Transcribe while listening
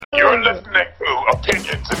You're listening to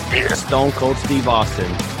Opinions and Beer. Stone Cold Steve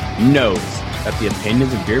Austin knows that the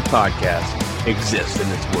Opinions and Beer podcast exists in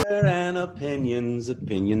this world. And opinions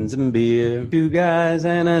and beer. Two guys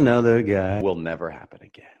and another guy. Will never happen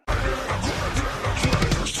again.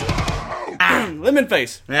 Lemon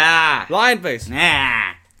face. Ah. Lion face.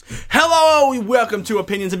 Nah. Hello, welcome to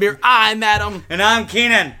Opinions and Beer. I'm Adam. And I'm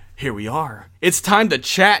Keenan. Here we are. It's time to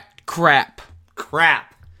chat crap. Crap.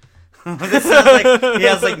 This sounds like he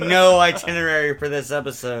has no itinerary for this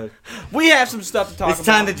episode. We have some stuff to talk about. It's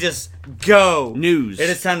time to just go. News. It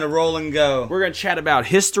is time to roll and go. We're going to chat about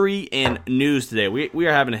history and news today. We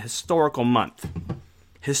are having a historical month.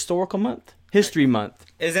 Historical month? History month.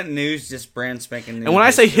 Isn't news just brand spanking new? And when I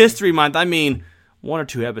say history month, I mean 1 or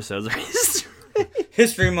 2 episodes of history.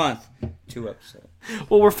 History month. 2 episodes.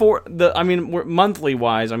 Well, we're monthly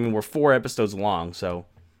wise, we're 4 episodes long, so.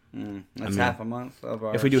 That's half a month of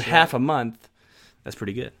our if we do shit. half a month, that's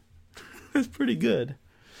pretty good. That's pretty good.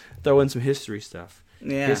 Throw in some history stuff.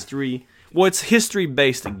 Yeah. History. Well, it's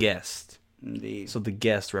history-based guest. Indeed. So the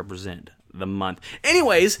guests represent the month.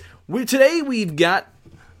 Anyways, today we've got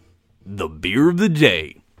the beer of the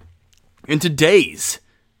day. And today's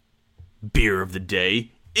beer of the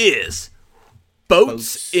day is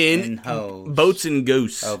Boats in Hose. Boats and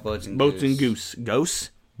Goose. Oh, Boats and Boats and Goose. Goose.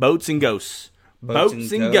 Boats and Ghosts. Boats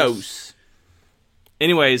Boats and and Ghosts.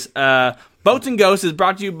 Anyways, Boats and Ghosts is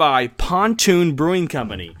brought to you by Pontoon Brewing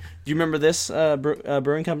Company. Do you remember this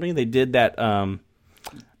brewing company? They did that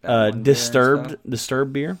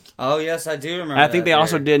Disturbed beer. Oh, yes, I do remember I think they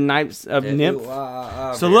also did Knights of Nymph.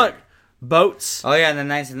 So beer. look, Boats. Oh, yeah, the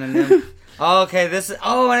Knights and the Nymph. Oh, okay, and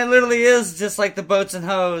it literally is just like the Boats and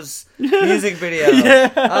Hose music video.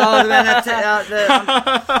 Yeah. Oh, man,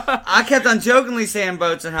 I kept on jokingly saying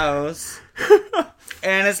Boats and Hose.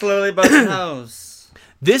 And it's literally Boats and Hose.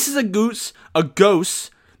 This is a goose.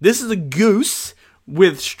 This is a goose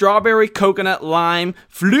with strawberry, coconut, lime,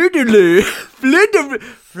 fleur de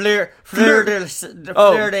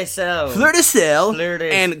sel,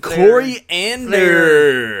 and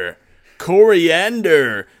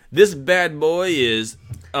coriander. This bad boy is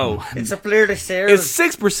it's a fleur de sel. It's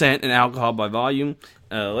 6% in alcohol by volume.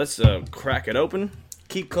 Let's crack it open.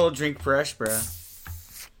 Keep cold, drink fresh, bro.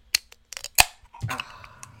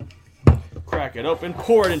 Crack it open.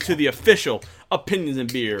 Pour it into the official Opinions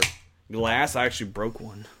and Beer glass. I actually broke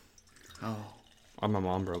one. Oh, my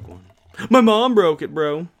mom broke one. My mom broke it,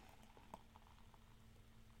 bro.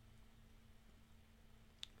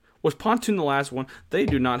 Was Pontoon the last one? They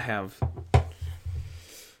do not have.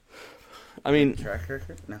 track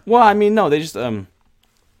record? No. Well, no. They just the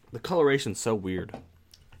coloration's so weird.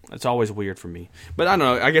 It's always weird for me. But I don't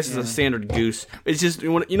know. I guess it's a standard goose. It's just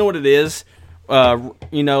you know what it is.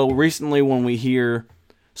 Recently when we hear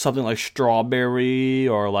something like strawberry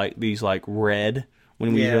or like these like red,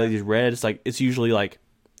 when we hear these red, it's usually like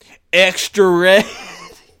extra red.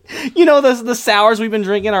 The sours we've been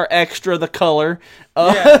drinking are extra the color,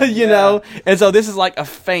 know. And so this is like a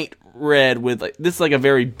faint red with this is like a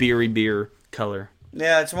very beery beer color.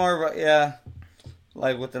 Yeah, it's more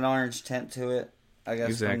like with an orange tint to it. I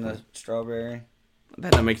guess from the strawberry.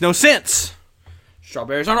 That makes no sense.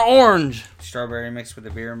 Strawberries aren't orange. Strawberry mixed with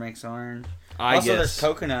the beer makes orange. I also, guess. there's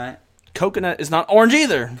coconut. Coconut is not orange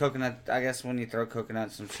either. Coconut, I guess when you throw coconut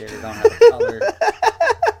in some shit, it don't have a color.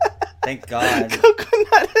 Thank God.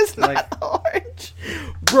 Coconut is not orange.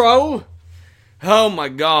 Bro. Oh my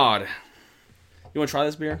God. You want to try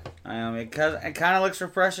this beer? It kind of looks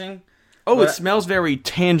refreshing. Oh, it smells very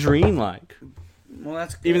tangerine-like. Well,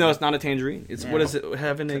 that's good. Even though it's not a tangerine. It's what does it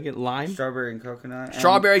have in it? Lime? Strawberry and coconut.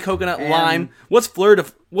 Strawberry, coconut, lime. What's fleur de...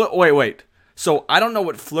 Wait. So, I don't know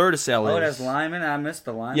what fleur de sel is. Oh, it has lime in it? I missed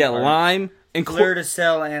the lime part. Lime. And fleur de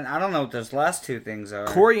sel, and I don't know what those last 2 things are.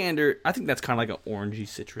 Coriander, I think that's kind of like an orangey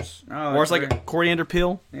citrus. Oh, or it's like a coriander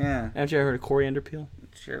peel. Yeah. Haven't you ever heard of coriander peel?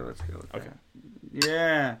 Sure, let's go with that.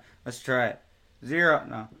 Yeah, let's try it. 0,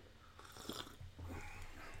 no.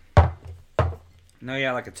 No,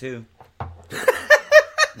 yeah, like a 2.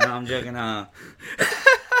 No, I'm joking.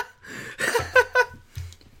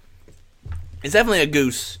 It's definitely a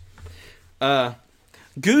goose.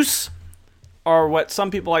 Goose are what some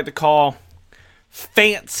people like to call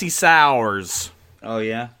fancy sours. Oh,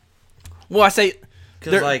 yeah? Well, I say...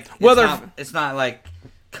 Because, it's not like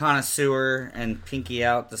connoisseur and pinky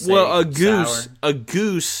out to say a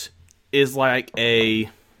goose is like a...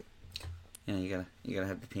 Yeah, you gotta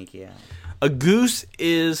have the pinky out. A goose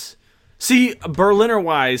is... See, Berliner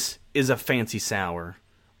Weiss is a fancy sour,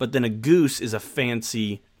 but then a goose is a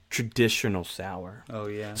fancy traditional sour. Oh,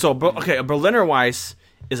 yeah. So, a Berliner Weiss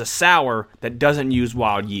is a sour that doesn't use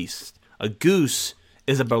wild yeast. A goose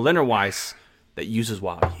is a Berliner Weiss that uses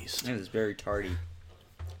wild yeast. It is very tardy.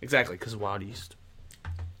 Exactly, because of wild yeast.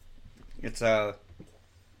 It's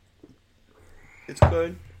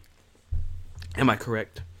good. Am I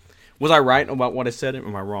correct? Was I right about what I said, or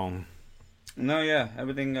am I wrong? No, yeah,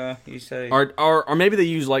 everything you say. Or maybe they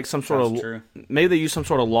use like some sort of true. maybe they use some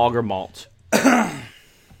sort of lager malt.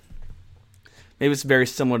 Maybe it's very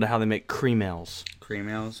similar to how they make cream ales. Cream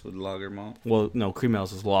ales with lager malt. Well, no, cream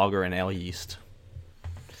ales is lager and ale yeast.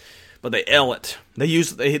 But they ale it. They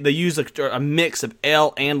use a mix of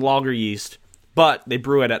ale and lager yeast, but they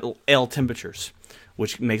brew it at ale temperatures,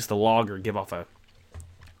 which makes the lager give off a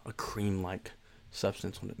cream-like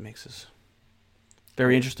substance when it mixes.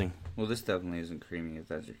 Very interesting. Well, this definitely isn't creamy, if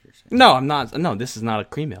that's what you're saying. No, I'm not. No, this is not a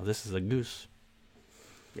cream ale. This is a goose.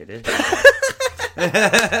 It is.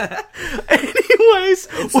 Anyways,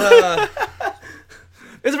 it's a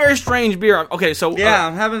very strange beer. Okay, so yeah,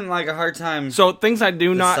 I'm having like a hard time. So things I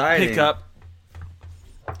do not pick up.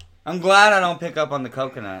 I'm glad I don't pick up on the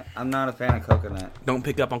coconut. I'm not a fan of coconut. Don't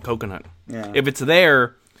pick up on coconut. Yeah. If it's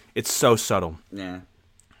there, it's so subtle. Yeah.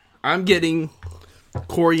 I'm getting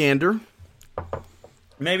coriander.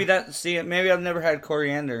 Maybe I've never had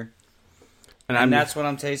coriander. And that's what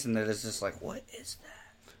I'm tasting. That it's just like, what is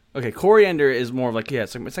that? Okay, coriander is more of like, yeah,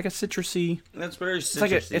 it's like a citrusy. That's very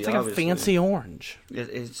citrusy. It's like a fancy orange.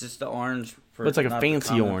 It's just the orange. But it's like a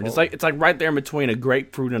fancy orange. It's like right there in between a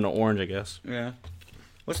grapefruit and an orange, I guess. Yeah.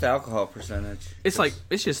 What's the alcohol percentage? It's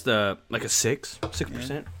just like a 6%.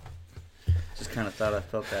 Yeah. Just kind of thought I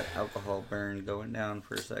felt that alcohol burn going down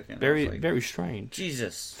for a second. Very strange.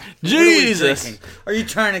 Jesus. Jesus. Are you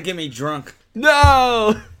trying to get me drunk?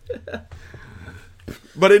 No.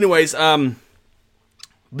 But anyways,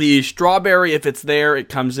 the strawberry, if it's there, it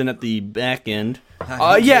comes in at the back end.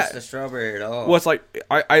 I don't taste the strawberry at all. Well, it's like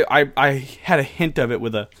I had a hint of it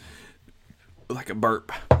with a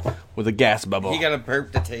burp with a gas bubble. You got to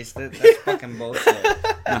burp to taste it. That's fucking bullshit.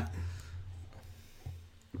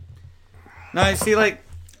 No, you see, like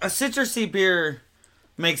a citrusy beer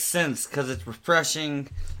makes sense because it's refreshing,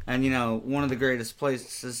 and one of the greatest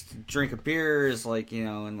places to drink a beer is like in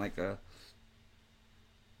on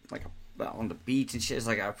the beach and shit. It's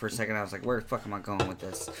like for a second I was like, where the fuck am I going with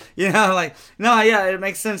this? It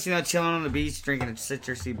makes sense. Chilling on the beach, drinking a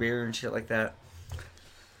citrusy beer and shit like that.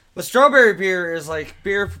 But strawberry beer is like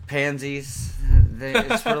beer for pansies.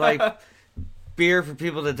 It's for like beer for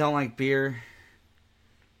people that don't like beer.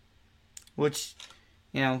 Which,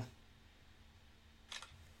 yeah,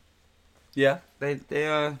 they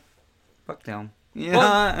fuck them.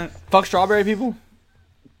 Yeah, fuck strawberry people.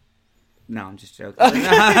 No, I'm just joking. But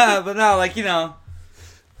no,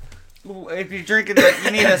 if you're drinking,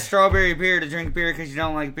 you need a strawberry beer to drink beer because you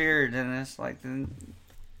don't like beer. Then it's like, then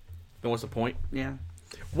what's the point? Yeah.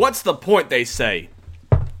 What's the point? They say.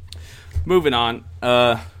 Moving on.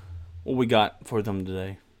 What we got for them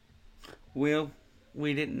today? Well,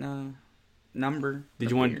 we didn't number.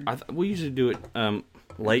 Did you want? We usually do it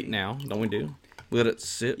late now, don't we? We let it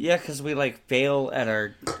sit. Yeah, because we fail at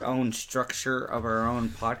our own structure of our own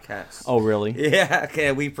podcast. Oh, really? Yeah.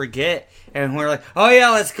 Okay, we forget, and we're like, oh yeah,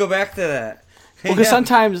 let's go back to that. Well,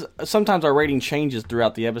 because sometimes our rating changes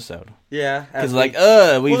throughout the episode. Yeah. Because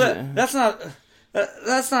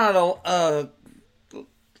that's not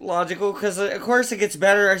logical. Because of course it gets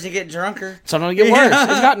better as you get drunker. Sometimes it gets worse.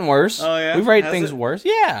 It's gotten worse. Oh yeah. We've rated things worse.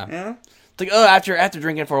 Yeah. Yeah. It's like, after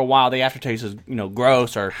drinking for a while, the aftertaste is,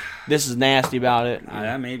 gross, or this is nasty about it.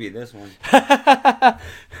 That may be this one.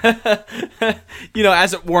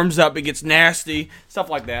 As it warms up, it gets nasty. Stuff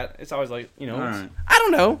like that. It's always like, Right. I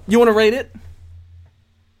don't know. You want to rate it?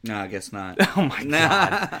 No, I guess not. Oh, my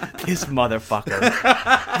God. This motherfucker.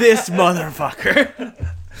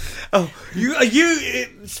 Oh,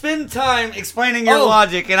 you spend time explaining your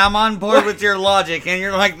logic, and I'm on board with your logic, and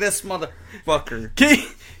you're like, this motherfucker.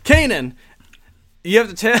 Kanan, you have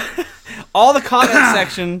to tell all the comment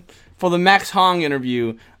section for the Max Hong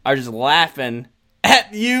interview are just laughing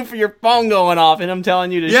at you for your phone going off, and I'm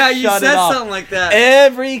telling you to shut it off. Yeah, you said something like that.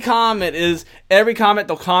 Every comment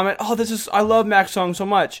they'll comment, I love Max Hong so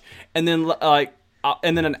much, and then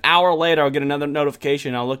an hour later I'll get another notification,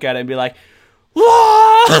 and I'll look at it and be like,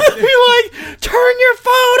 LOL! Be like, turn your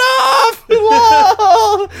phone off!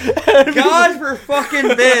 LOL! God for fucking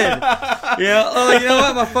bid. Yeah. Oh, you know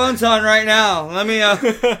what? My phone's on right now. Let me.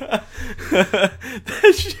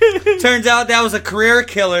 Turns out that was a career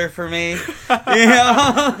killer for me.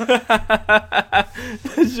 I'm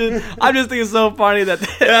just thinking it's so funny that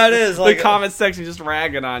it is the comment section just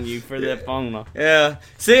ragging on you for that phone. Yeah.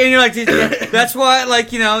 See, and you're like, that's why,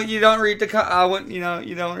 you don't read the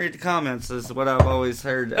you don't read the comments is what I've always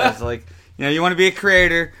heard as You know, you want to be a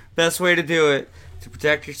creator. Best way to do it to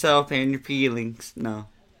protect yourself and your feelings. No,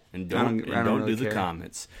 And I don't really do the care.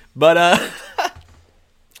 comments. But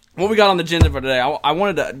what we got on the agenda for today? I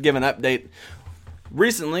wanted to give an update.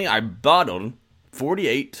 Recently, I bottled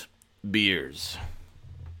 48 beers.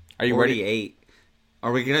 Are you ready? 48.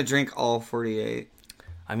 Are we gonna drink all 48?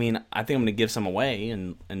 I mean, I think I'm gonna give some away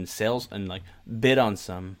and sales and like bid on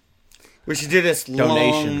some. We should do this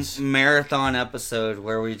Donations. long marathon episode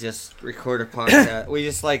where we just record a podcast. We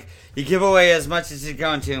just you give away as much as you're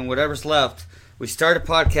going to, and whatever's left, we start a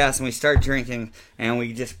podcast and we start drinking, and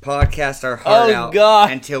we just podcast our heart out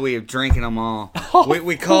God. until we are drinking them all.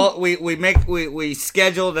 We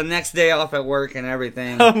schedule the next day off at work and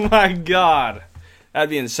everything. Oh my God,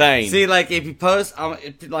 that'd be insane. See, if you post,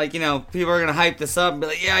 people are gonna hype this up and be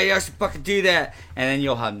like, "Yeah, I should fucking do that," and then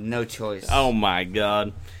you'll have no choice. Oh my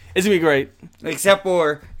God, it's gonna be great. Except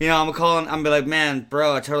for, I'm gonna be like, "Man,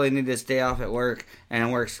 bro, I totally need this day off at work,"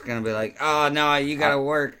 and work's gonna be like, "Oh no, you gotta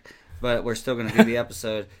work," but we're still gonna do the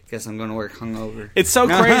episode because I'm gonna work hungover. It's so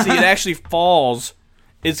crazy. It actually falls.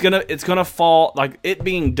 It's gonna fall. Like it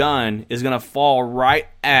being done is gonna fall right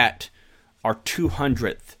at our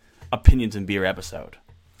 200th Opinions and Beer episode.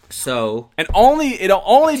 So, And only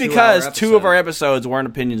because 2-hour two of episode. our episodes weren't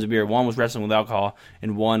Opinions and Beer. One was Wrestling with Alcohol,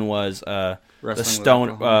 and one was the Wrestling with Stone.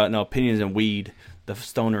 Alcohol. Opinions and Weed, the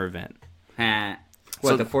Stoner event. the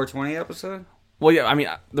 420 episode? Well, yeah. I mean,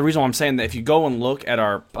 the reason why I'm saying that if you go and look at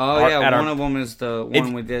our One of them is the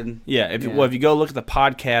one we did. if you go look at the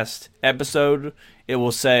podcast episode, it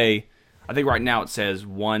will say. I think right now it says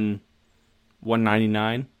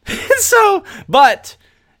 199. So, but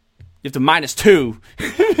you have to -2.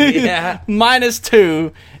 Yeah.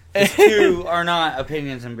 -2. 2 are not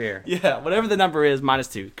opinions and beer. Yeah, whatever the number is,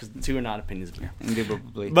 -2, because the 2 are not Opinions of Beer.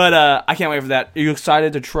 Indubitably. But I can't wait for that. Are you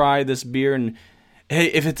excited to try this beer? And hey,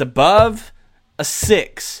 if it's above a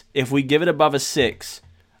 6, if we give it above a 6,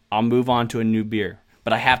 I'll move on to a new beer.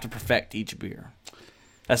 But I have to perfect each beer.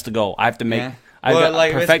 That's the goal. I have to make. Yeah. I've got to if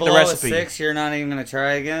it's perfect the below recipe. a 6, you're not even gonna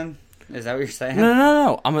try again. Is that what you're saying?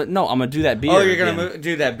 No. I'm gonna do that beer. Oh, you're gonna again.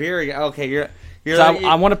 do that beer again. Okay, you're. 'Cause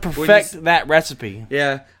I want to perfect that recipe.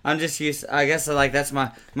 Yeah, I'm just used. I guess that's my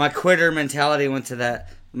quitter mentality went to that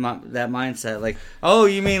mindset. Like, oh,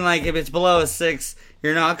 you mean if it's below a 6,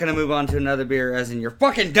 you're not gonna move on to another beer, as in you're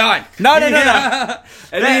fucking done. No.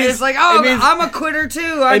 It's like, I'm a quitter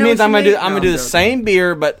too. It means I'm gonna do the same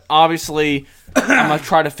beer, but obviously I'm gonna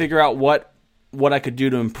try to figure out what I could do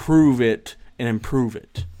to improve it.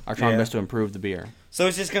 I'll try my best to improve the beer. So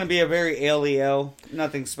it's just gonna be a very ale,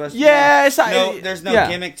 nothing special. Yeah, it's not. There's no yeah.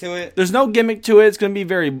 gimmick to it. There's no gimmick to it. It's gonna be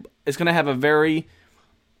it's gonna have a very.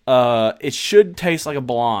 It should taste like a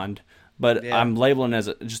blonde, but I'm labeling it as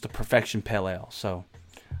just a perfection pale ale. So,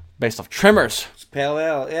 based off Trimmers. It's pale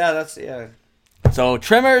ale. Yeah, So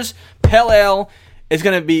Trimmers pale ale is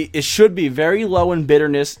gonna be. It should be very low in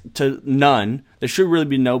bitterness to none. There should really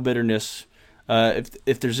be no bitterness.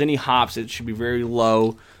 If there's any hops, it should be very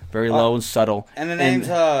low and subtle. And the name's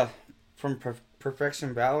from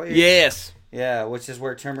Perfection Valley. Yes. Yeah, which is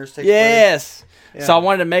where Trimmers takes place. Yes. Yeah. So I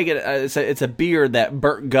wanted to make it. It's a beer that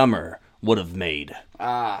Burt Gummer would have made.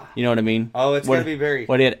 Ah. You know what I mean? Oh, it's gonna be very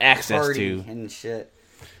what he had access party to. and shit.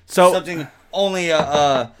 So Something only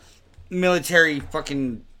a military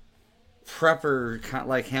fucking prepper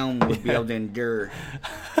like him would be able to endure.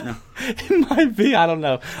 No. it might be. I don't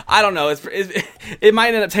know. It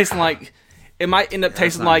might end up tasting like. It might end up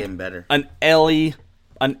tasting not like getting better. an Ellie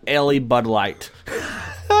Bud Light.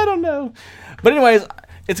 I don't know. But anyways,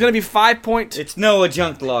 it's gonna be 5 point. It's no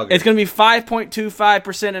adjunct lager. It's gonna be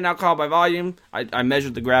 5.25% in alcohol by volume. I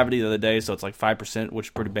measured the gravity the other day, so it's like 5%, which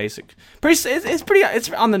is pretty basic. It's pretty.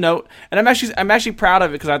 It's on the note, and I'm actually proud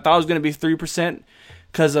of it because I thought it was gonna be 3%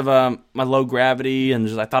 because of my low gravity and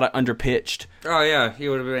I thought I underpitched. Oh yeah, he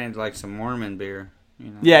would have made like some Mormon beer.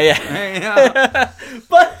 You know? Yeah. Yeah.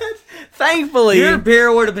 But thankfully, Your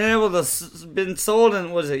beer would have been able to been sold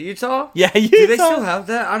in, was it Utah? yeah, you. Do they still have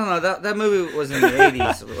that? I don't know. That movie was in the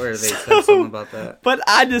 80s where they said something about that. But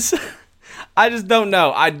I just don't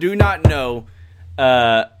know. I do not know.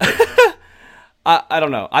 I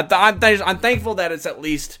don't know. I'm thankful that it's at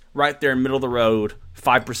least right there, middle of the road,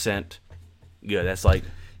 5%. Good. That's like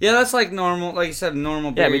That's like normal, like you said, normal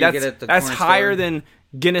beer. yeah. I mean you get at the that's corner higher store. than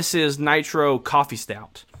Guinness's Nitro Coffee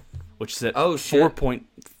Stout, which is at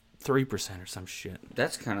 4.3% or some shit.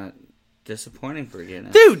 That's kind of disappointing for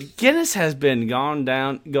Guinness. Dude, Guinness has been going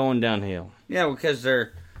downhill. Yeah, because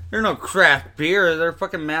they're no craft beer. They're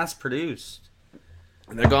fucking mass produced.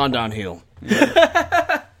 They're gone downhill.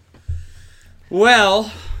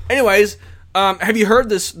 Well, Anyways, have you heard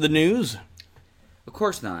the news? of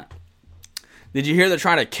course not. Did you hear they're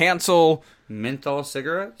trying to cancel? Menthol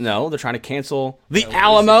cigarettes? No, they're trying to cancel the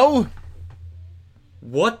Alamo.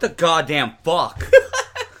 What the goddamn fuck?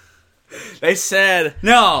 They said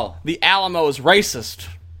No. the Alamo is racist.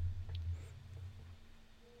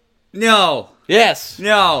 No. Yes,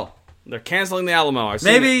 No. they're canceling the Alamo. I've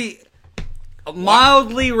seen it. Maybe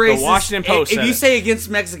mildly racist. Washington Post If said you it. say against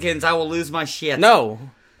Mexicans, I will lose my shit. No.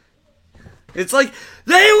 It's like,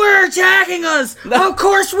 they were attacking us! Of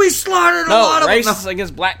course we slaughtered a lot No, of racist them!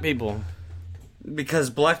 against black people. Because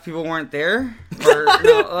black people weren't there? Or,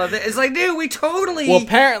 no, it's like, dude, we totally... Well,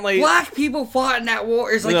 apparently, black people fought in that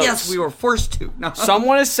war. It's like, No. yes, we were forced to. No.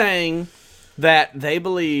 someone is saying that they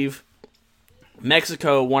believe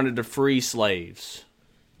Mexico wanted to free slaves.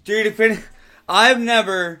 Dude, I've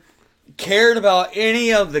never cared about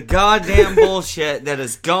any of the goddamn bullshit that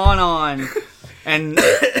has gone on and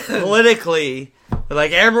politically,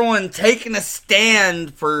 like everyone taking a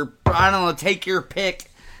stand for, I don't know, take your pick,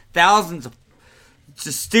 thousands of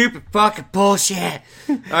just stupid fucking bullshit.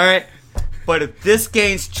 Alright? But if this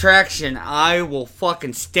gains traction, I will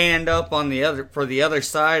fucking stand up on the other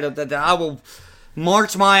side of that. I will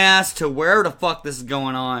march my ass to where the fuck this is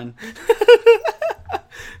going on.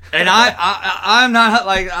 And I'm not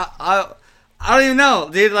like I don't even know,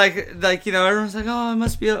 dude. Like you know, everyone's like, oh, it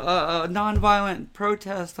must be a non-violent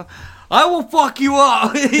protest. I will fuck you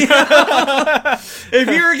up. You know? If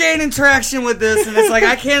you're gaining traction with this, and it's like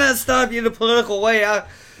I cannot stop you in a political way,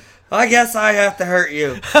 I guess I have to hurt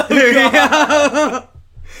you.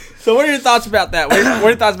 So what are your thoughts about that? What are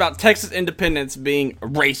your thoughts about Texas independence being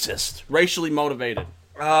racist, racially motivated?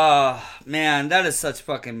 Man, that is such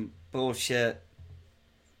fucking bullshit.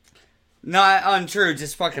 Not untrue,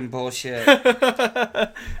 just fucking bullshit.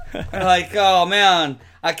 Like, oh man,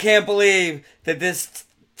 I can't believe that this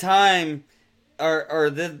time,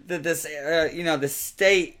 or this this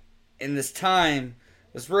state in this time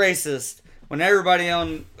was racist when everybody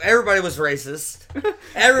was racist.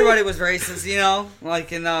 Everybody was racist, you know,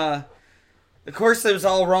 like in of course it was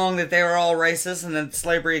all wrong that they were all racist and that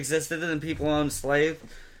slavery existed and people owned slaves.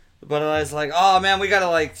 But I was like, oh man, we gotta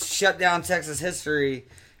like shut down Texas history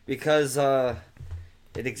because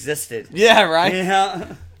it existed. Yeah, right.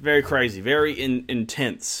 Yeah. Very crazy, very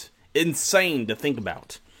intense, insane to think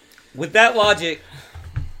about. With that logic,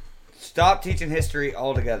 stop teaching history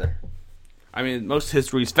altogether. I mean, most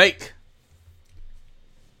history is fake.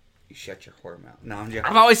 You shut your whore mouth. No, I'm joking.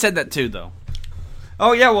 I've always said that too, though.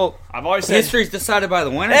 Oh yeah, well, I've always said history's decided by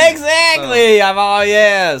the winners. Exactly. So.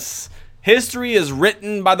 Yes. History is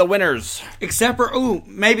written by the winners. Except for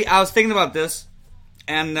maybe I was thinking about this,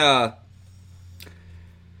 and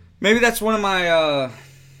maybe that's one of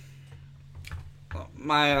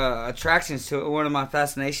my attractions to it. One of my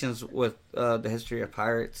fascinations with the history of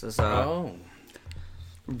pirates is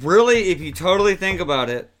really, if you totally think about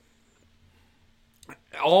it,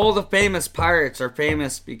 all the famous pirates are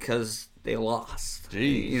famous because they lost.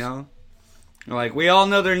 Jeez. You know, like we all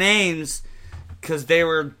know their names because they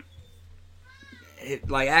were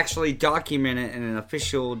like actually documented in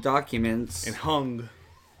official documents And hung.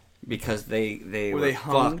 because they Were were they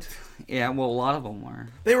hung? fucked. Yeah, well, a lot of them were.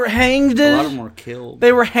 They were hanged. A lot of them were killed.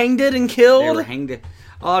 They were hanged and killed. They were hanged.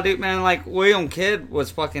 Oh, dude, man, like William Kidd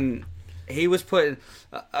was fucking. He was put.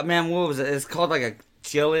 Man, what was it? It's called like a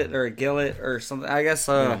gillet or a gillet or something. I guess.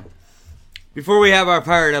 Before we have our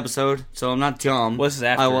pirate episode, so I'm not dumb. Well, this is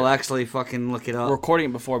after. I will actually fucking look it up. We're recording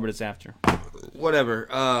it before, but it's after. Whatever.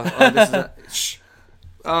 This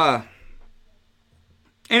is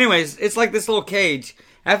anyways, it's like this little cage.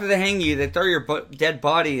 After they hang you, they throw your dead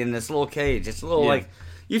body in this little cage. It's a little like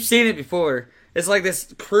you've seen it before. It's like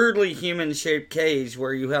this crudely human-shaped cage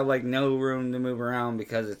where you have like no room to move around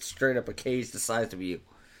because it's straight up a cage the size of you.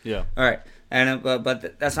 Yeah. All right, and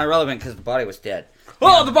but that's not relevant because the body was dead.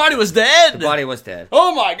 Oh, the body was dead. The body was dead.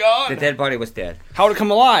 Oh my god. The dead body was dead. How would it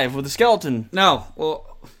come alive with a skeleton? No,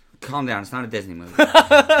 well, calm down. It's not a Disney movie. All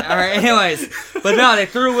right, anyways, but no, they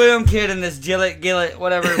threw William Kidd in this gillet,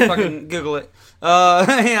 whatever. Fucking Google it.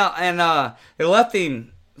 And they left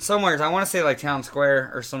him somewhere. I want to say like Town Square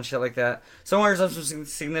or some shit like that. Somewhere of some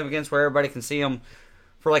significance where everybody can see him.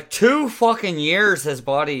 For like 2 fucking years, his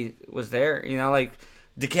body was there. You know, like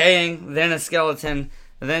decaying, then a skeleton,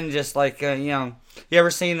 and then just like you know. You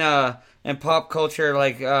ever seen in pop culture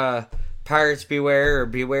like Pirates Beware or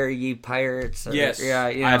Beware Ye Pirates? Or, Yes. Yeah,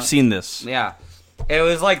 you know, I've seen this. Yeah. It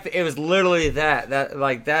was literally that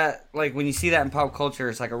like when you see that in pop culture,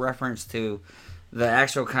 it's like a reference to the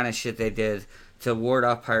actual kind of shit they did to ward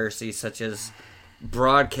off piracy, such as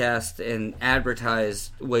broadcast and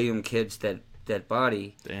advertise William Kidd's dead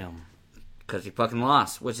body. Damn. Because he fucking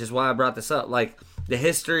lost, which is why I brought this up. Like, the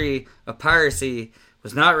history of piracy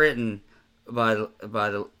was not written by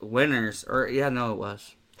the winners, or it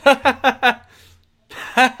was. It's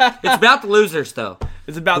about the losers, though.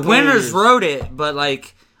 It's about the winners wrote it, but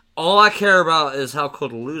like all I care about is how cool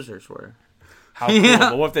the losers were. How cool? Yeah.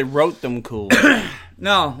 But what if they wrote them cool?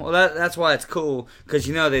 No, well that's why it's cool, because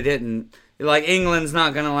they didn't. Like, England's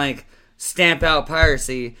not gonna like stamp out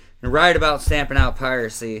piracy and write about stamping out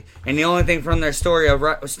piracy, and the only thing from their story of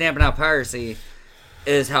stamping out piracy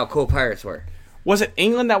is how cool pirates were. Was it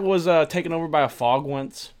England that was taken over by a fog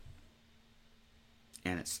once?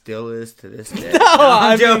 And it still is to this day. No,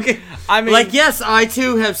 I'm joking. I mean, like, yes, I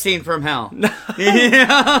too have seen From Hell.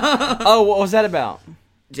 Oh, what was that about?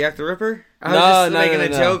 Jack the Ripper? I was just making a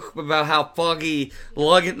joke about how foggy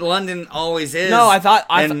London always is. No, I thought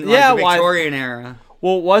the Victorian era.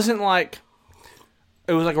 Well, it wasn't like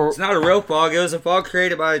it was like it's not a real fog. It was a fog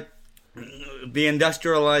created by the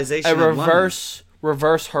industrialization. A reverse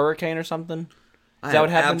hurricane or something. Is that what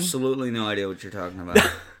happened? Absolutely no idea what you're talking about.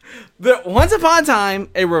 Once upon a time,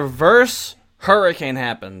 a reverse hurricane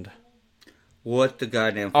happened. What the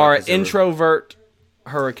goddamn fuck or is an introvert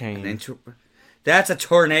hurricane? That's a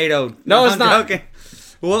tornado. No, it's not. Joking.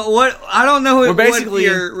 What? I don't know what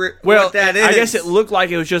that is. I guess it looked like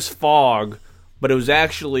it was just fog, but it was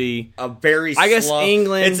actually a very I guess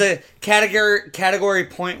England. It's a category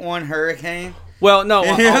 0.1 hurricane. Well, no.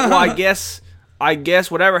 Well, I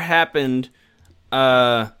guess whatever happened,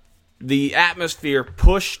 the atmosphere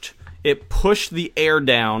pushed the air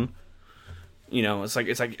down. It's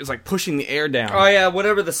like pushing the air down. Oh yeah,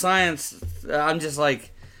 whatever the science. I'm just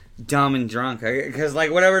like dumb and drunk because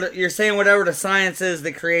like you're saying, whatever the science is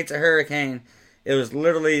that creates a hurricane, it was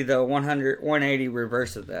literally the 180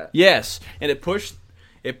 reverse of that. Yes, and it pushed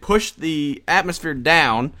the atmosphere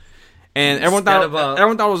down, and everyone thought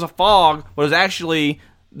it was a fog, but it was actually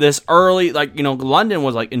this early, London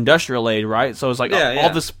was like industrial age, right? So it was like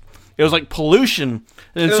all this. It was like pollution,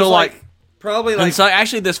 and so probably like. And so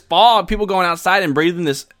actually, this fog, people going outside and breathing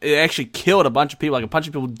this, it actually killed a bunch of people. Like a bunch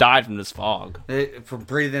of people died from this fog. From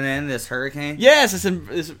breathing in this hurricane. Yes, it's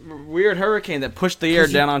this weird hurricane that pushed the air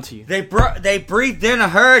down onto you. They breathed in a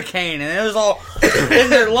hurricane, and it was all in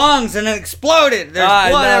their lungs, and it exploded. There's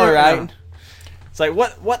blood everywhere. Right? It's like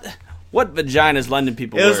what vaginas London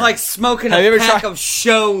people It was were. like smoking a pack of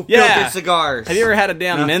show-filtered cigars. Have you ever had a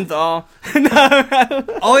damn menthol?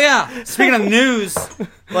 Oh, yeah. Speaking of news,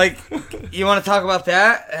 you want to talk about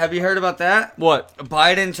that? Have you heard about that? What?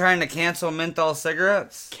 Biden trying to cancel menthol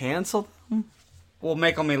cigarettes. Cancel them? Will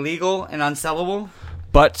make them illegal and unsellable.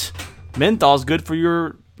 But menthol's good for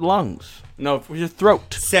your lungs. No, for your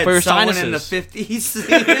throat. Said for your someone sinuses. in the 50s.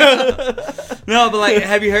 No, but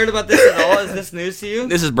have you heard about this at all? Is this news to you?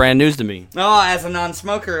 This is brand news to me. Oh, as a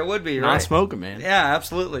non-smoker, it would be, right? Non-smoker, man. Yeah,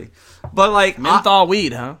 absolutely. But menthol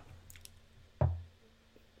weed, huh?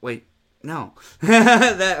 Wait, no.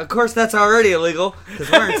 Of course, that's already illegal because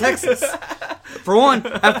we're in Texas. For one,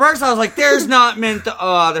 at first I was like, "There's not menthol."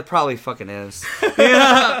 Oh, there probably fucking is.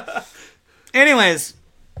 Yeah. Anyways,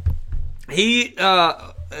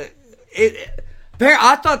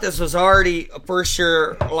 I thought this was already for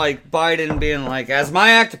sure, like Biden being like, as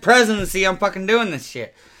my act of presidency, I'm fucking doing this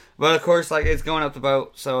shit. But of course, it's going up the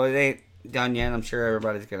vote, so it ain't done yet. I'm sure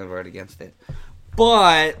everybody's gonna vote against it.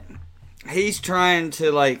 But he's trying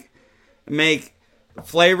to make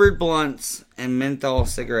flavored blunts and menthol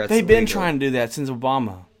cigarettes. They've been trying to do that since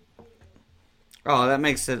Obama. Oh, that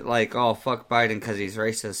makes it fuck Biden because he's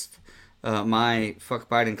racist. My fuck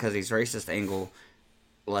Biden because he's racist angle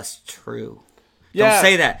less true. Yeah, don't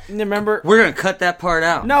say that. Remember, we're gonna cut that part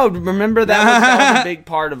out. No, remember that was a big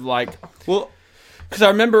part of because I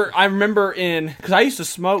remember because I used to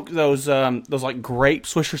smoke those grape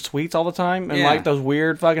Swisher Sweets all the time and those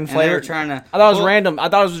weird fucking flavors. They were trying to. I thought it was random. I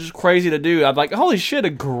thought it was just crazy to do. I'm like, holy shit, a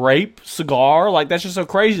grape cigar! That's just so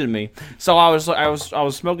crazy to me. So I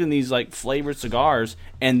was smoking these flavored cigars,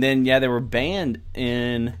 and then they were banned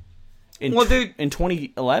in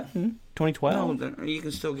 2011. 2012. No, you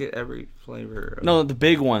can still get every flavor. No, the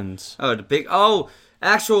big ones. Oh, the big. Oh,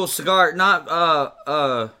 actual cigar, not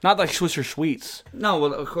like Swisher Sweets. No,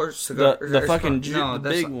 well, of course, cigar. The fucking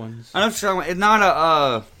big ones. I know what you're talking about. It's not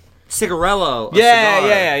a cigarello.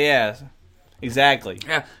 Yeah. Exactly.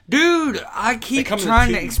 Yeah, dude, I keep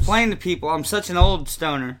trying to explain to people. I'm such an old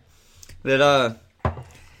stoner that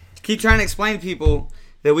keep trying to explain to people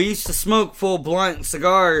that we used to smoke full blunt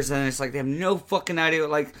cigars, and it's like they have no fucking idea.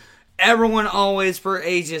 Everyone always, for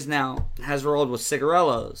ages now, has rolled with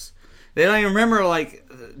cigarellos. They don't even remember,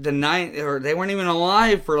 or they weren't even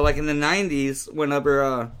alive for, in the 90s,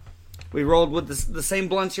 whenever We rolled with the same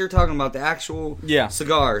blunts you're talking about, the actual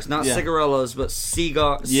cigars, not cigarillos, but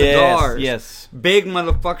cigars. Yes. Big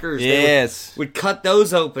motherfuckers. Yes. We'd cut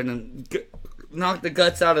those open and knock the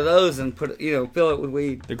guts out of those and fill it with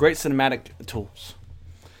weed. The great cinematic tools.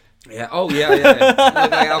 Yeah. Oh yeah.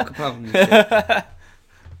 Like Al Capone and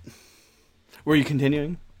shit. Were you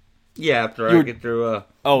continuing? Yeah, after I get through.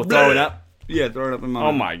 Throw it up. Yeah, throw it up in my.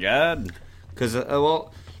 Oh my god. Because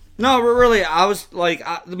no, but really, I was like,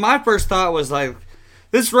 my first thought was like,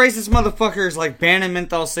 this racist motherfucker is like banning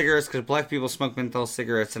menthol cigarettes because black people smoke menthol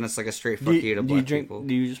cigarettes, and it's like a straight fuck you to black people.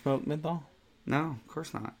 Do you smoke menthol? No, of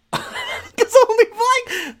course not. It's only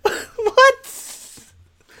black. What?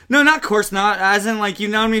 No, not of course not. As in, like,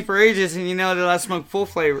 you've known me for ages, and you know that I smoke full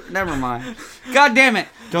flavor. Never mind. God damn it!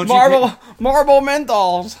 Don't Marble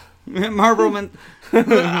menthols. Marble menthol.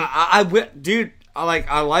 Dude.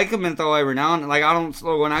 I like a menthol every now and then. Like, I don't,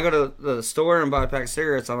 when I go to the store and buy a pack of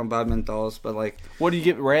cigarettes, I don't buy menthols, but like. What do you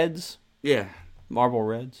get, Reds? Yeah. Marble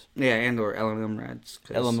Reds? Yeah, and/or L&M Reds.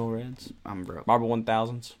 L&M Reds? I'm broke. Marble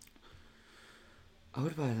 1000s? I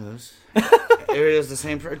would buy those. It is the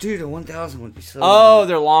same price. Dude, a 1000 would be so. Oh,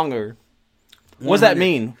 they're longer. What does that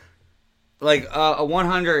mean? Like, a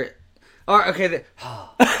 100. Alright, okay.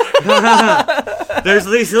 There's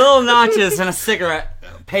these little notches in a cigarette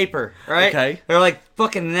paper, right? Okay. They're like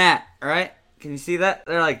fucking that, right? Can you see that?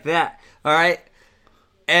 They're like that, alright?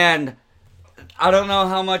 And I don't know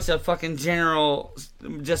how much a fucking general,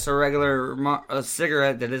 just a regular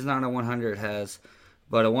cigarette that is not a 100 has,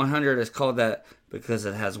 but a 100 is called that because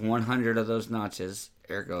it has 100 of those notches,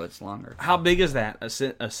 ergo it's longer. How big is that? A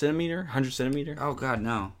centimeter? 100 centimeter? Oh god,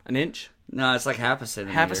 no. An inch? No, it's like half a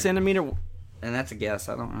centimeter. Half a centimeter? And that's a guess,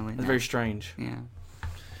 I don't really know. That's very strange. Yeah.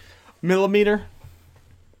 Millimeter?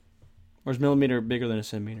 Or is millimeter bigger than a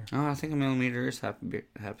centimeter? Oh, I think a millimeter is half a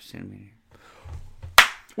centimeter.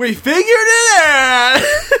 We figured it out!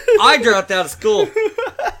 I dropped out of school.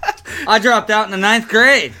 I dropped out in the 9th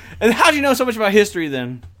grade. And how'd you know so much about history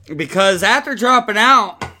then? Because after dropping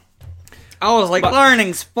out, I was like,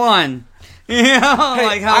 learning's fun. You know, hey,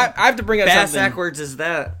 like how I have to bring up bass something. backwards is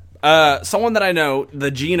that? Someone that I know,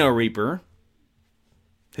 the Geno Reaper.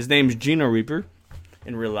 His name's Geno Reaper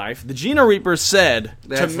in real life. The Geno Reaper said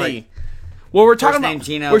to me, like, well, we're talking name about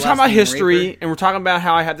Geno, we're talking about name history, Reaper. and we're talking about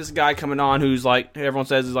how I had this guy coming on who's like everyone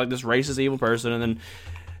says is like this racist evil person, and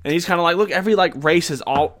he's kind of like, look, every like race is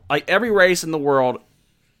all like every race in the world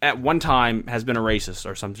at one time has been a racist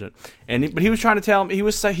or something. But he was trying to tell me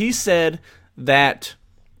he said that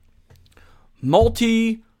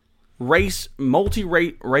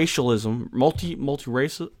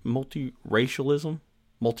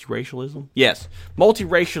multiracialism, yes,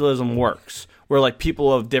 multiracialism works, where like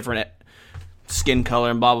people of different skin color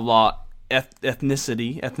and blah blah blah,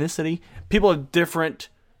 ethnicity, people of different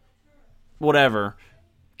whatever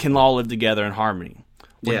can all live together in harmony.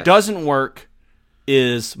 What doesn't work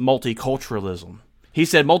is multiculturalism. He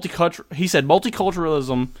said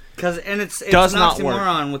multiculturalism Because it's does an not work.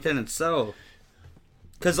 oxymoron within itself.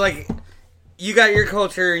 Because like you got your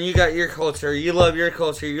culture and you got your culture. You love your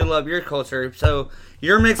culture. You love your culture. So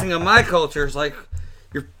you're mixing up my culture. It's like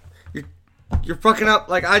you're fucking up.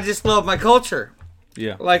 Like I just love my culture.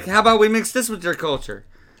 Yeah. Like how about we mix this with your culture?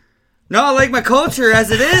 No, I like my culture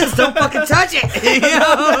as it is. Don't fucking touch it. You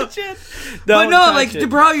know? But no, like,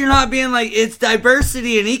 bro, you're not being like, it's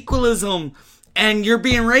diversity and equalism, and you're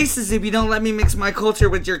being racist if you don't let me mix my culture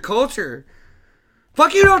with your culture.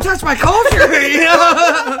 Fuck you, don't touch my culture. You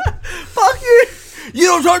know? Fuck you. You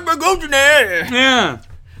don't touch my culture now. Yeah.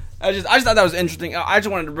 I just thought that was interesting. I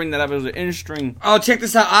just wanted to bring that up. It was an interesting. Oh, check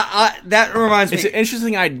this out. That reminds me. It's an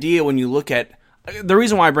interesting idea when you look at. The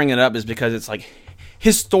reason why I bring it up is because it's like.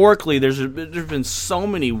 Historically, there's been so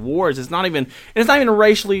many wars. It's not even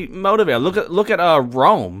racially motivated. Look at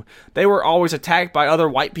Rome. They were always attacked by other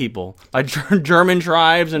white people, like German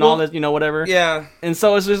tribes and all this, whatever. Yeah. And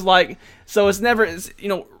so it's just like, it's never,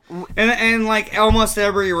 and like almost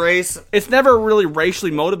every race, it's never really racially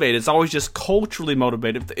motivated. It's always just culturally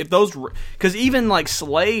motivated. If those, because even like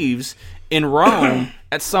slaves in Rome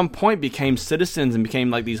at some point became citizens and became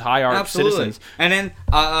like these high citizens. And then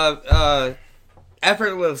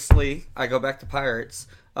effortlessly, I go back to pirates.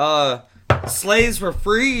 Slaves were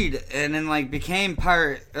freed and then like became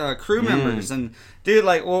pirate crew members. And dude,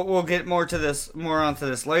 like we'll get more onto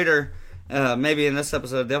this later. Maybe in this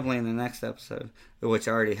episode, definitely in the next episode, which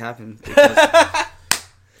already happened.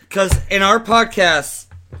 Because in our podcast,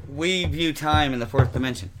 we view time in the fourth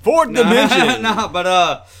dimension. Fourth dimension. No,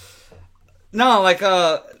 but No, like,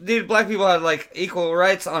 dude, black people had, like, equal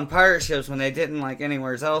rights on pirate ships when they didn't, like,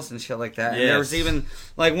 anywhere else and shit like that. And there was even,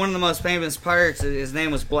 like, one of the most famous pirates, his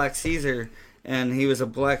name was Black Caesar, and he was a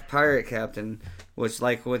black pirate captain, which,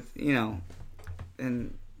 like, with, you know,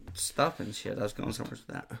 and stuff and shit. I was going somewhere with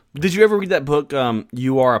that. Did you ever read that book,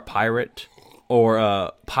 You Are a Pirate?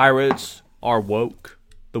 Or, Pirates Are Woke?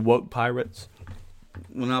 The Woke Pirates?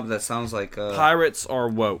 Well, no, but that sounds like Pirates Are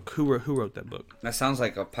Woke. Who wrote that book? that sounds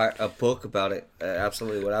like a book about it.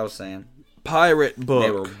 Absolutely, what I was saying. Pirate book.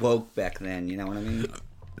 They were woke back then. You know what I mean?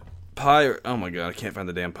 Pirate. Oh my god, I can't find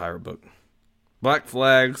the damn pirate book. Black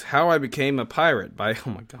Flags. How I Became a Pirate by. Oh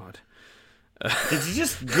my god. Did you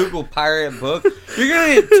just Google pirate book? You're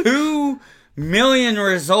gonna get 2 million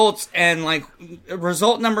results, and like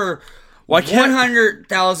result number. Well,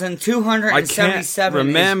 100,277.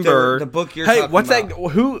 Remember the book you're hey, talking what's about.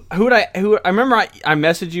 that? Who I remember I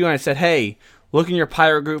messaged you and I said, hey, look in your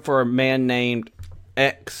pirate group for a man named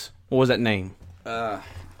X. What was that name?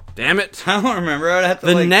 Damn it! I don't remember. I'd have to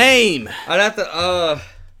The name. I'd have to.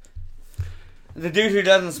 The dude who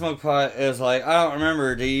doesn't smoke pot is like, I don't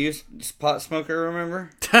remember. Do you use pot smoker? Remember?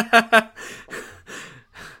 I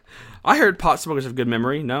heard pot smokers have good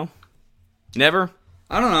memory. No, never.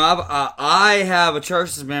 I don't know. I have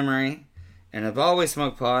atrocious memory, and I've always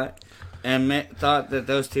smoked pot, and thought that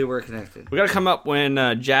those two were connected. We got to come up when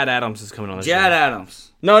Jad Adams is coming on the show. Jad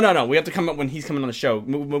Adams. No. We have to come up when he's coming on the show.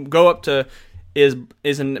 Go up to is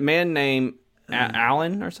a man named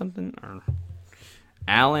Alan or something? Or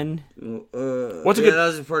Alan? What's a good? That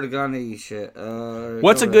was before the Gandhi shit.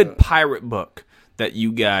 What's a good pirate book that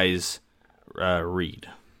you guys read?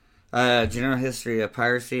 General history of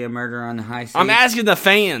piracy and murder on the high seas. I'm asking the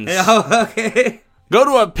fans. Oh, okay. Go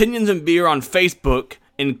to Opinions and Beer on Facebook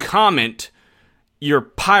and comment your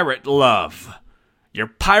pirate love. Your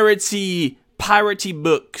piratey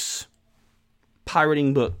books.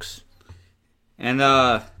 Pirating books. And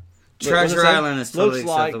Treasure Island is totally Looks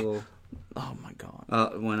like- acceptable. Oh my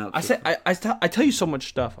god. It went up. I tell you so much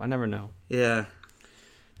stuff. I never know. Yeah.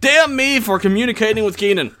 Damn me for communicating with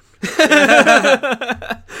Keenan.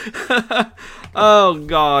 Oh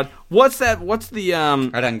god. What's the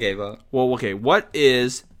I done gave up. well, okay, what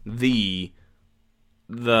is the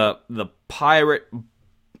pirate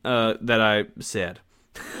that I said?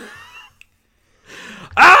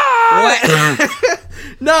 What?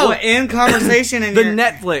 No. What, in conversation in the your...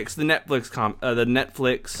 Netflix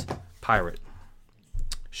pirate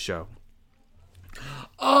show.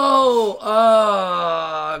 Oh,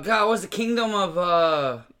 God, what's the Kingdom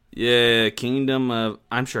of, Yeah, Kingdom of...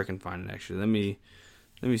 I'm sure I can find it, actually. Let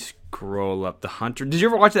me scroll up. The Hunter. Did you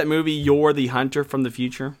ever watch that movie, You're the Hunter from the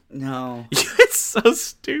Future? No. It's so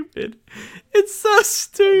stupid. It's so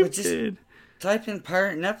stupid. Just type in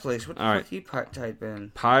pirate Netflix. What the All fuck right. you type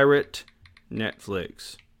in? Pirate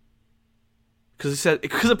Netflix. Because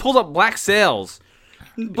it pulls up Black Sails.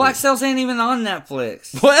 Black Sails ain't even on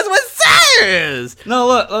Netflix. Well, that's what it says! No,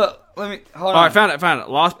 look. Let me... Hold on. All right, found it.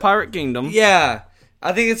 Lost Pirate Kingdom. Yeah.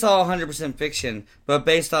 I think it's all 100% fiction, but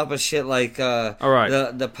based off of shit like All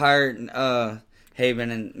right. the pirate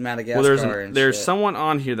haven in Madagascar. Well, there's someone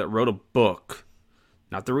on here that wrote a book.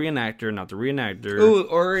 Not the reenactor. Ooh,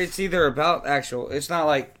 or it's either about actual. It's not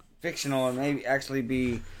like fictional. It may actually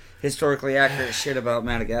be historically accurate shit about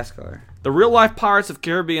Madagascar. The real life pirates of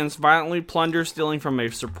Caribbean violently plunder, stealing from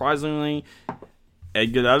a surprisingly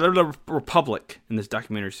republic in this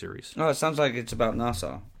documentary series. Oh, it sounds like it's about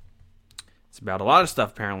Nassau. It's about a lot of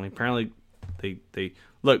stuff. Apparently, they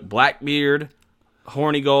look Blackbeard,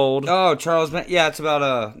 Horny Gold. Oh, Charles. Yeah, it's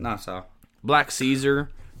about Nassau. Black Caesar,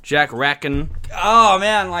 Jack Rackin, Oh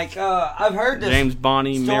man, like I've heard this James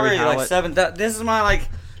Bonny, story Mary Howlett. like seven. This is my like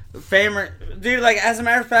favorite dude. Like as a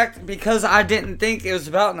matter of fact, because I didn't think it was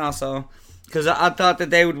about Nassau, because I thought that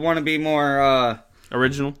they would want to be more.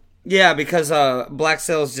 Original. Yeah, because Black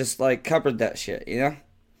Sails just like covered that shit, you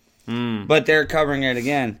know. But they're covering it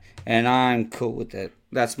again, and I'm cool with it.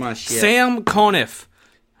 That's my shit. Sam Conniff.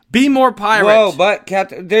 Be more pirate. Whoa, but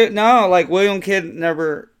Captain, no, like William Kidd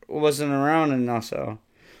never wasn't around in Nassau.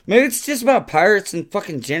 Maybe it's just about pirates in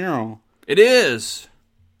fucking general. It is.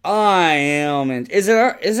 I am. Isn't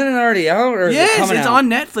it already out or is it coming it's out? on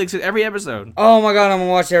Netflix at every episode. Oh my god, I'm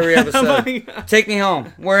gonna watch every episode. Oh my God. Take me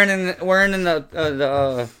home. We're in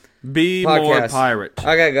the Be podcast. more pirate.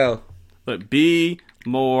 I gotta go. But be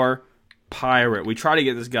more pirate. We tried to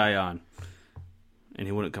get this guy on, and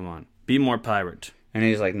he wouldn't come on. Be more pirate. And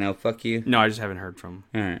he's like, no, fuck you. No, I just haven't heard from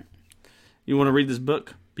him. All right. You want to read this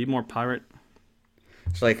book? Be more pirate.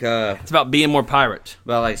 It's like It's about being more pirate.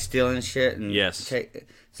 about like stealing shit and Yes.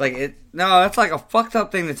 it's like that's like a fucked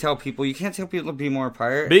up thing to tell people. You can't tell people to be more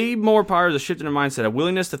pirate. Be more pirate is a shift in their mindset, a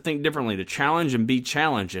willingness to think differently, to challenge and be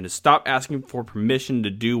challenged, and to stop asking for permission to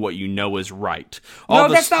do what you know is right. No,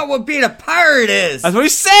 that's not what being a pirate is. That's what he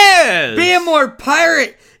says! Being more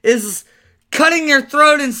pirate is cutting your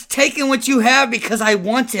throat and taking what you have because I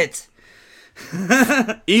want it.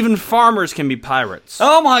 Even farmers can be pirates.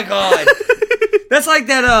 Oh my god. That's like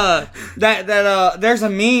that there's a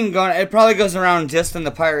meme going, it probably goes around just in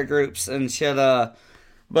the pirate groups and shit, but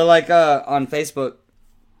like on Facebook.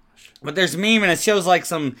 But there's a meme and it shows like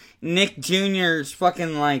some Nick Jr.'s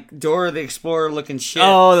fucking like Dora the Explorer looking shit.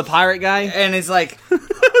 Oh, the pirate guy? And it's like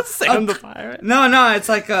Sam the pirate? No, it's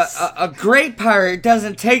like a great pirate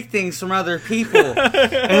doesn't take things from other people.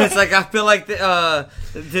 And it's like, I feel like they have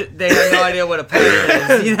no idea what a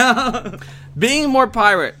pirate is, you know? Being more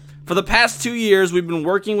pirate. For the past 2 years, we've been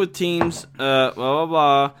working with teams, blah, blah,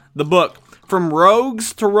 blah. The book, From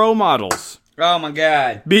Rogues to Role Models. Oh my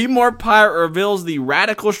god. Be More Pirate reveals the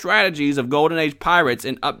radical strategies of Golden Age pirates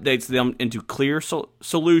and updates them into clear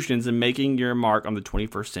solutions in making your mark on the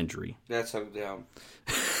 21st century. That's so dumb.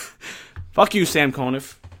 Fuck you, Sam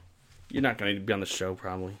Conniff. You're not going to be on the show,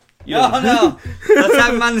 probably. No. Let's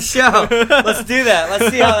have him on the show. Let's do that.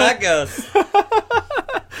 Let's see how that goes.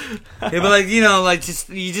 Yeah, but like,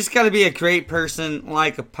 you just got to be a great person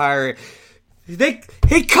like a pirate. He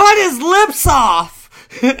cut his lips off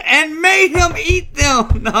and made him eat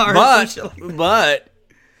them. But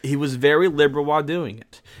he was very liberal while doing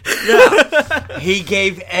it. Yeah. He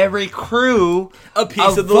gave every crew a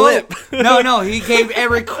piece of the vote. lip. No, he gave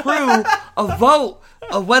every crew a vote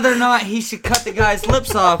of whether or not he should cut the guy's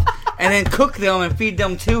lips off and then cook them and feed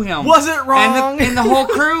them to him. Was it wrong? And the whole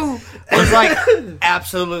crew was like,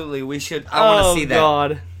 absolutely, we should. I want to see that. Oh,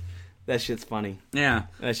 God. That shit's funny. Yeah.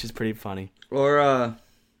 That shit's pretty funny. Or,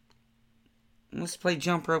 let's play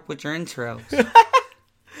jump rope with your intros.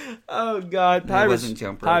 Oh, God. It wasn't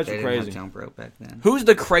jump rope. Pirates They were didn't have crazy. jump rope back then. Who's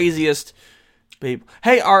the craziest people?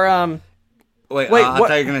 Hey, Wait, Wait, I what-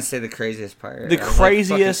 thought you were going to say the craziest pirate. the I was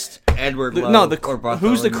craziest... like, fucking Edward Lowe. No, or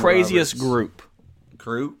who's the Bartholomew craziest Roberts. group?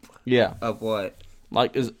 Group? Yeah. Of what?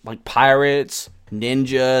 Like pirates,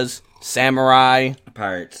 ninjas, samurai.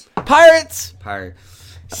 Pirates. Pirates! Pirate.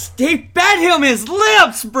 They fed him his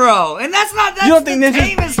lips, bro, and that's You don't think the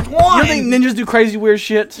ninjas- tamest You one. don't think ninjas do crazy weird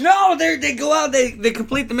shit? No, they go out, they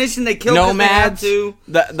complete the mission, they kill 'cause they have Nomads. to.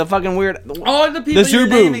 The fucking weird... All the people The you're Zubu.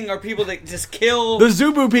 naming are people that just kill. The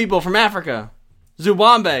Zubu people from Africa.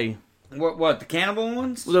 Zubambe. What, the cannibal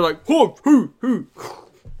ones? They're like, hoo, hoo, hoo.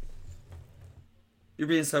 You're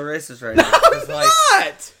being so racist right now. It's like,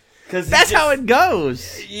 What? 'cause That's how it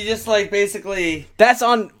goes. You just like basically, That's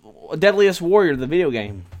on Deadliest Warrior, the video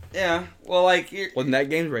game. yeah. Well, like you're. Wasn't that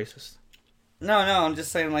game's racist? No, I'm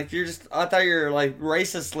just saying, like, I thought you were, like,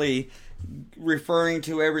 racistly referring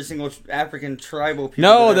to every single African tribal people.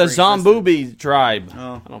 No, that the ever existed. Zombubi tribe.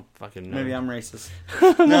 Oh. I don't fucking know. Maybe I'm racist.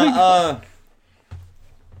 No,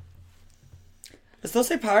 I still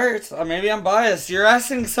say pirates. Maybe I'm biased. You're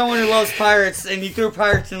asking someone who loves pirates, and you threw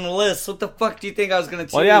pirates in the list. What the fuck do you think I was going to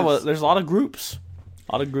choose? Well, yeah, well, there's a lot of groups.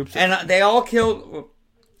 And they all killed...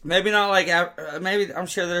 Maybe not like... Maybe, I'm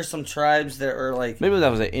sure there's some tribes that are like... Maybe that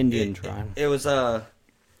was an Indian tribe. It was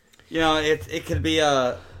it could be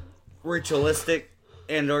ritualistic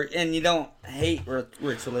and you don't hate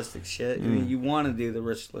ritualistic shit. You want to do the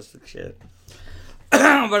ritualistic shit.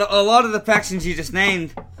 But a lot of the factions you just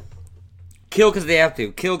named kill because they have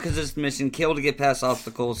to. Kill because it's mission. Kill to get past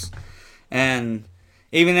obstacles. And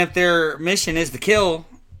even if their mission is to kill,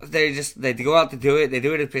 they go out to do it. They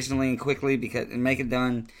do it efficiently and quickly and make it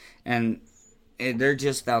done. And they're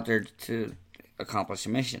just out there to accomplish a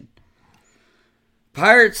mission.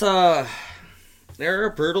 Pirates, they're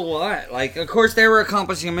a brutal lot. Like, of course, they were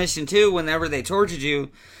accomplishing a mission too. Whenever they tortured you,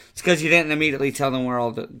 it's because you didn't immediately tell them where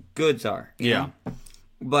all the goods are. you know?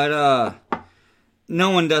 But no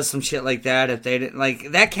one does some shit like that if they didn't.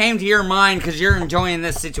 Like, that came to your mind because you're enjoying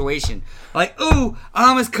this situation. Like, ooh, I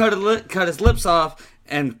almost cut his lips off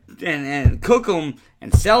and cook them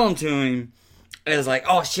and sell them to him. It's like,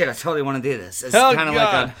 oh shit, I totally want to do this. It's kind of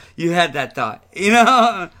like you had that thought, you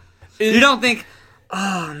know. You don't think,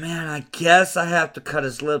 oh man, I guess I have to cut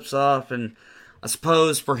his lips off, and I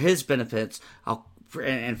suppose for his benefits,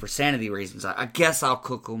 and for sanity reasons, I guess I'll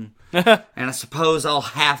cook him, and I suppose I'll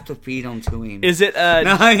have to feed him to him. Is it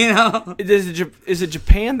no, you know? Is it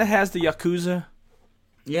Japan that has the Yakuza?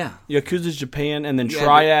 Yeah. Yakuza's Japan, and then Yeah,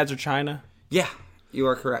 Triads are China? Yeah, you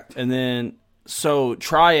are correct. And then, so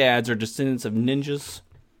Triads are descendants of ninjas?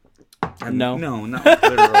 No? No, not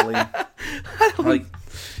literally. Like,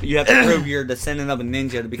 you have to prove you're a descendant of a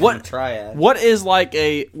ninja to become a triad. What is like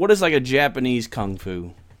a Japanese kung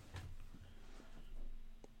fu?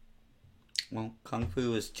 Well, kung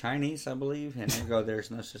fu is Chinese, I believe, and ergo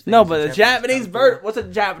there's no such thing. No, as but a a Japanese kung fu. what's a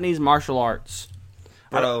Japanese martial arts?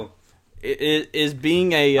 Bro, Is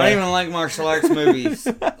being a I don't even like martial arts movies.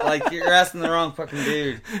 Like, you're asking the wrong fucking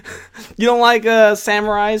dude. you don't like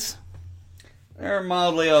samurais? They're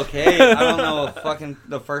mildly okay. I don't know fucking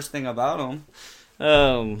the first thing about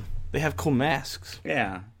them. They have cool masks,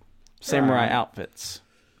 Yeah. samurai Right. outfits.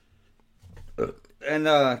 And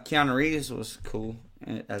Keanu Reeves was cool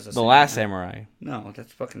as a The Last Samurai. No,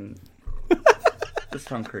 that's fucking... that's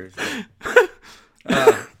Tom Cruise.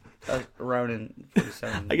 Ronin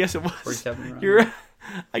 47. I guess it was. 47 Ronin. You're.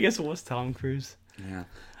 I guess it was Tom Cruise. Yeah.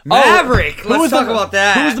 Maverick! Who Let's was talk the- about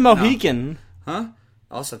that. Who was the Mohican? No. Huh?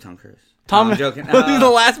 Also Tom Cruise. Tom. No, I'm joking. Who's the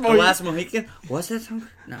last Mohican? The last Mohican? Was that Tom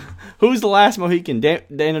Cruise? No. Who's the last Mohican?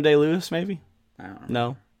 Daniel Day-Lewis, maybe? I don't know.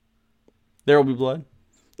 No. There Will Be Blood.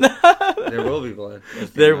 There will be blood.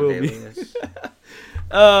 There will be.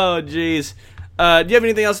 Oh, jeez. Do you have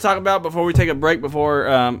anything else to talk about before we take a break?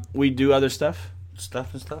 Before we do other stuff?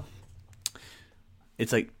 Stuff and stuff.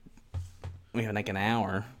 It's like we have like an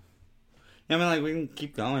hour. Yeah, I mean, like, we can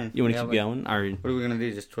keep going. You want to Yeah, keep like, going? Or, What are we going to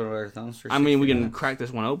do? Just twiddle our thumbs for I mean, we 60 can minutes? crack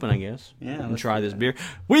this one open, I guess. Yeah, And let's try do this that. beer.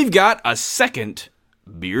 We've got a second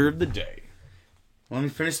beer of the day. Let me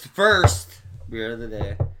finish the first beer of the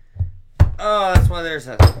day. Oh, that's why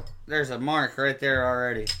there's a mark right there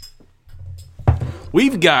already.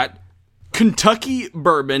 We've got Kentucky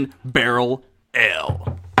Bourbon Barrel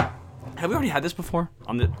Ale. Have we already had this before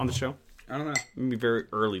on the show? I don't know. Maybe very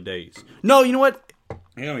early days. No, you know what?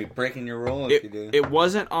 You're gonna be breaking your rule if you do. It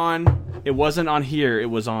wasn't on here. It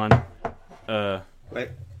was on. Wait.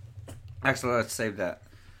 Actually, let's save that.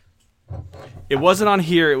 It wasn't on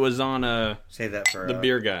here. It was on Save that for the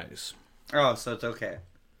beer guys. Oh, so it's okay.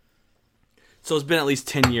 So it's been at least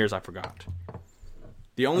 10 years. I forgot.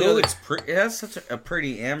 The only It other. looks it has such a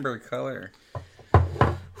pretty amber color.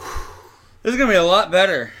 This is gonna be a lot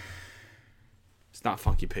better. It's not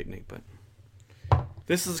Funky Picnic, but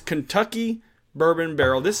this is Kentucky Bourbon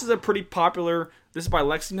Barrel. This is a pretty popular. This is by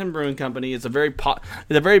Lexington Brewing Company. It's a very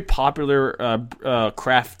popular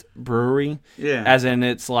craft brewery. Yeah. As in,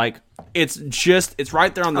 it's like it's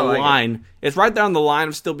right there on the I like line. It's right there on the line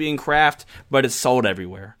of still being craft, but it's sold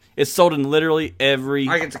everywhere. It's sold in literally every.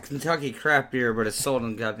 Like, it's a Kentucky craft beer, but it's sold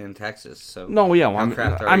in goddamn Texas. So No, yeah. Well, How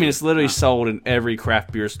craft are I mean, you? it's literally No. sold in every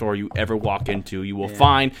craft beer store you ever walk into. You will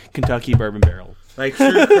find Kentucky Bourbon Barrel. like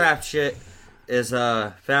true craft shit is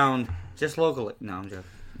found just locally. No, I'm joking.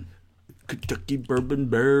 Kentucky Bourbon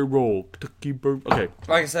Barrel. Kentucky Bourbon. Okay,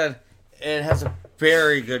 Like I said, it has a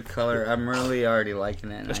very good color. I'm really already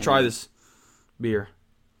liking it. let's try this beer.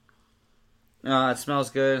 It smells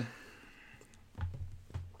good.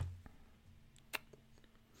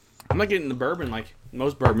 I'm not getting the bourbon like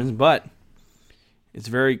most bourbons, but it's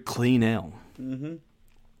very clean ale. It's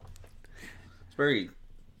very,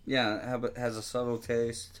 it has a subtle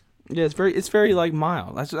taste. Yeah, it's very like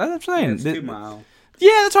mild. That's what I'm saying. It's too mild.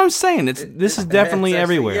 Yeah, that's what I'm saying. This is definitely It's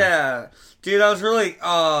actually- everywhere. Yeah, dude, I was really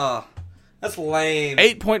that's lame.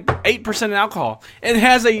 8.8% alcohol. It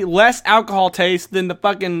has a less alcohol taste than the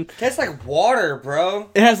fucking. Tastes like water, bro.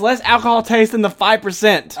 It has less alcohol taste than the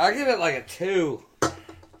 5%. I'll give it like a 2.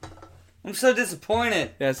 I'm so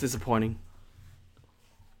disappointed. That's disappointing.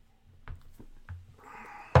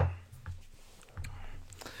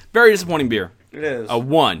 Very disappointing beer. It is. A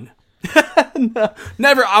 1.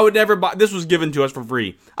 Never. I would never buy. This was given to us for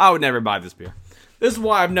free. I would never buy this beer. This is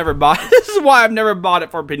why I've never bought. This is why I've never bought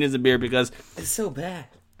it for Opinions of Beer, because It's so bad.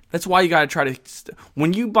 that's why you gotta try to.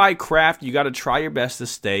 When you buy craft, you gotta try your best to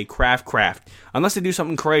stay craft. Unless they do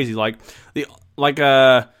something crazy like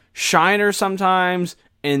Shiner sometimes,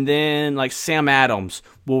 and then like Sam Adams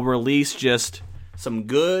will release just some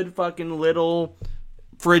good fucking little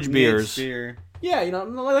fridge beers. Beer. Yeah, you know,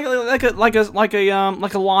 like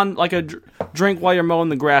a drink while you're mowing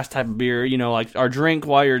the grass type of beer. You know, like or drink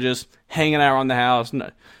while you're just hanging out around the house.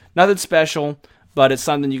 Nothing special, but it's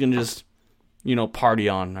something you can just, you know, party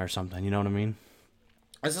on or something. You know what I mean?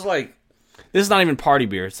 This is like This is not even party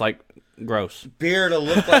beer. It's like gross. beer to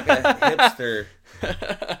look like a hipster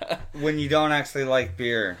when you don't actually like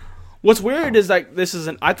beer. What's weird is like this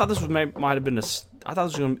isn't. I thought this might have been I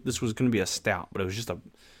thought this was going to be a stout, but it was just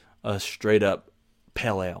a straight up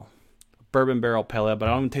pale ale, bourbon barrel pale ale. But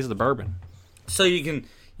I don't even taste the bourbon. So you can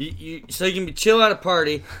be chill at a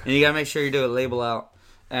party, and you gotta make sure you do it label out.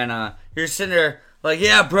 And you're sitting there like,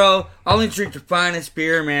 yeah, bro, I only drink the finest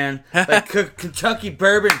beer, man. Like Kentucky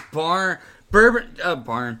bourbon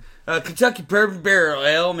Kentucky Bourbon Barrel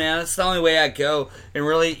Ale, man. That's the only way I go. And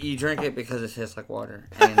really, you drink it because it tastes like water,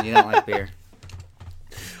 and you don't like beer.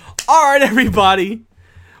 All right, everybody.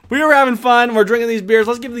 We were having fun. We're drinking these beers.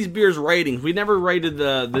 Let's give these beers ratings. We never rated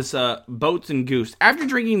this Boats and Goose. After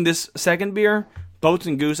drinking this second beer, Boats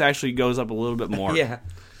and Goose actually goes up a little bit more. Yeah.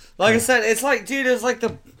 Like I said, it's like, dude, it's like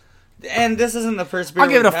the... And this isn't the first beer I'll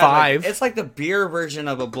give it a we've had. 5. It's like the beer version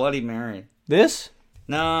of a Bloody Mary. This?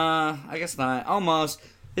 Nah, I guess not. Almost.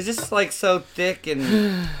 It's just like so thick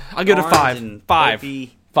and... I'll give it a 5. 5.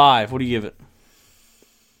 Pulpy. 5. What do you give it?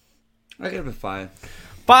 I'll give it a 5.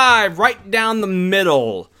 5. Right down the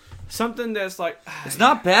middle. Something that's like... It's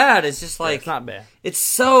not bad. It's just like... It's not bad. It's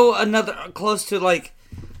so close to like...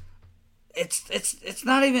 It's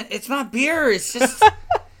not even... It's not beer. It's just...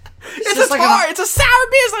 It's just a like it's a sour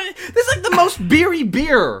beer. This is like the most beery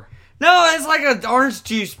beer. No, it's like an orange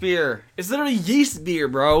juice beer. It's literally yeast beer,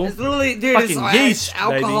 bro. It's literally, dude, Fucking yeast, it's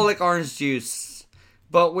alcoholic orange juice,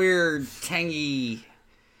 but weird, tangy.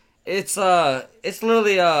 It's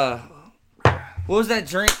literally what was that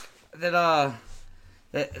drink that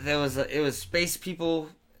it was Space People.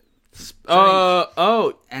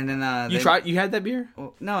 Oh. And then You had that beer?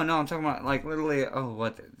 No, I'm talking about like literally. Oh,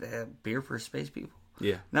 what the beer for Space People?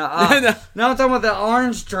 Yeah. No, I'm talking about the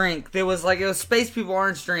orange drink. It was Space People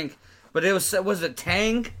orange drink, but it was it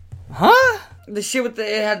Tang? Huh? The shit with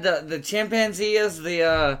it had the chimpanzee as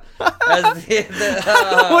the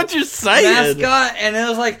What you saying? mascot, and it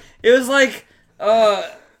was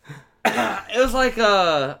like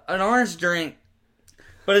an orange drink,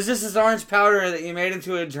 but it's just this orange powder that you made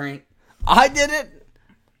into a drink. I did it.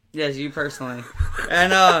 Yes, you personally,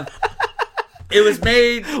 and it was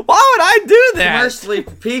made. Why would I do that? Commercially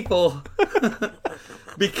for people.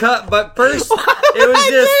 But first, it was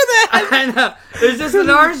I know. It was just an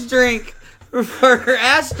orange drink for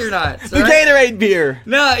astronauts. The Gatorade beer.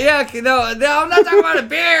 No, I'm not talking about a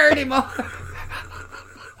beer anymore.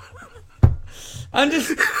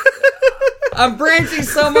 I'm branching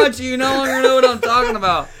so much you no longer know what I'm talking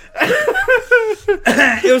about.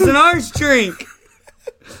 It was an orange drink.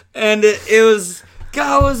 And it was...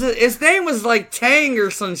 God, was it? His name was like Tang or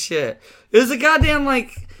some shit. It was a goddamn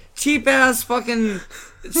like cheap ass fucking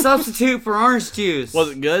substitute for orange juice.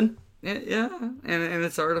 Was it good? Yeah, in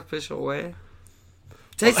its artificial way.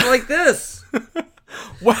 Tasted like this.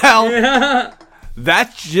 Well, Yeah.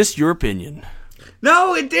 that's just your opinion,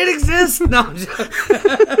 No, it did exist. No, I'm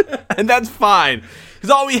joking. and that's fine.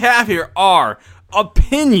 Because all we have here are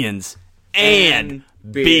opinions and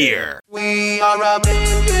beer. We are a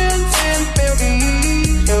million